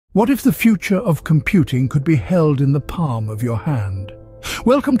What if the future of computing could be held in the palm of your hand?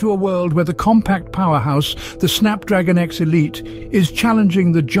 Welcome to a world where the compact powerhouse, the Snapdragon X Elite, is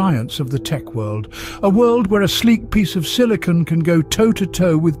challenging the giants of the tech world. A world where a sleek piece of silicon can go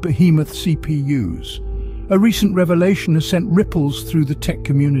toe-to-toe with behemoth CPUs. A recent revelation has sent ripples through the tech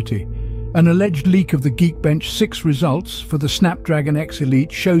community. An alleged leak of the Geekbench 6 results for the Snapdragon X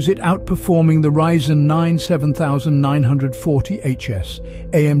Elite shows it outperforming the Ryzen 9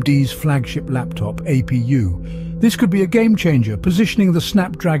 7940HS, AMD's flagship laptop APU. This could be a game-changer, positioning the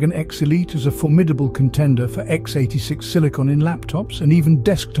Snapdragon X Elite as a formidable contender for x86 silicon in laptops and even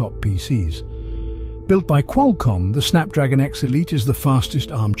desktop PCs. Built by Qualcomm, the Snapdragon X Elite is the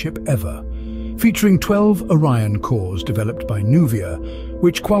fastest ARM chip ever, featuring 12 Oryon cores developed by Nuvia,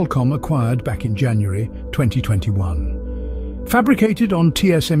 which Qualcomm acquired back in January 2021. Fabricated on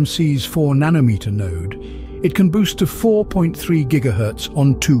TSMC's 4nm node, it can boost to 4.3 GHz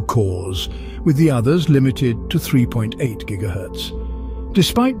on 2 cores, with the others limited to 3.8 GHz.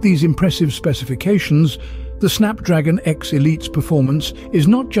 Despite these impressive specifications, the Snapdragon X Elite's performance is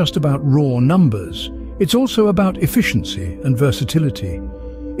not just about raw numbers, it's also about efficiency and versatility.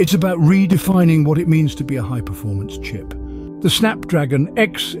 It's about redefining what it means to be a high-performance chip. The Snapdragon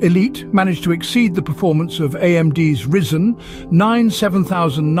X Elite managed to exceed the performance of AMD's Ryzen 9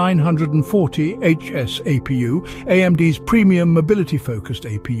 7940HS APU, AMD's premium mobility-focused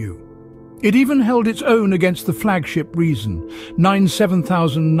APU. It even held its own against the flagship Ryzen 9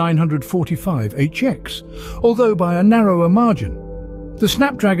 7945HX, although by a narrower margin. The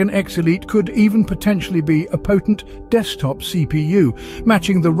Snapdragon X Elite could even potentially be a potent desktop CPU,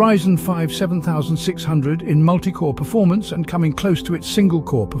 matching the Ryzen 5 7600 in multi-core performance and coming close to its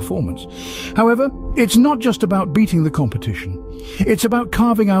single-core performance. However, it's not just about beating the competition. It's about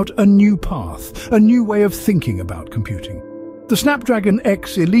carving out a new path, a new way of thinking about computing. The Snapdragon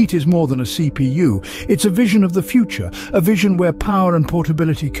X Elite is more than a CPU. It's a vision of the future, a vision where power and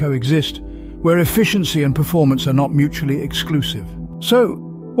portability coexist, where efficiency and performance are not mutually exclusive. So,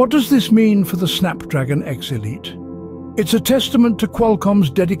 what does this mean for the Snapdragon X Elite? It's a testament to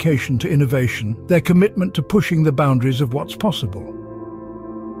Qualcomm's dedication to innovation, their commitment to pushing the boundaries of what's possible.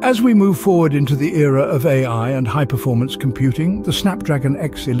 As we move forward into the era of AI and high-performance computing, the Snapdragon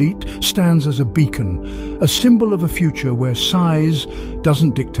X Elite stands as a beacon, a symbol of a future where size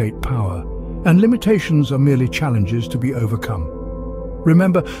doesn't dictate power, and limitations are merely challenges to be overcome.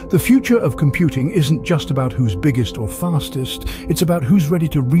 Remember, the future of computing isn't just about who's biggest or fastest, it's about who's ready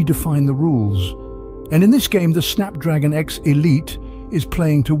to redefine the rules. And in this game, the Snapdragon X Elite is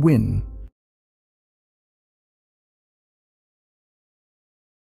playing to win.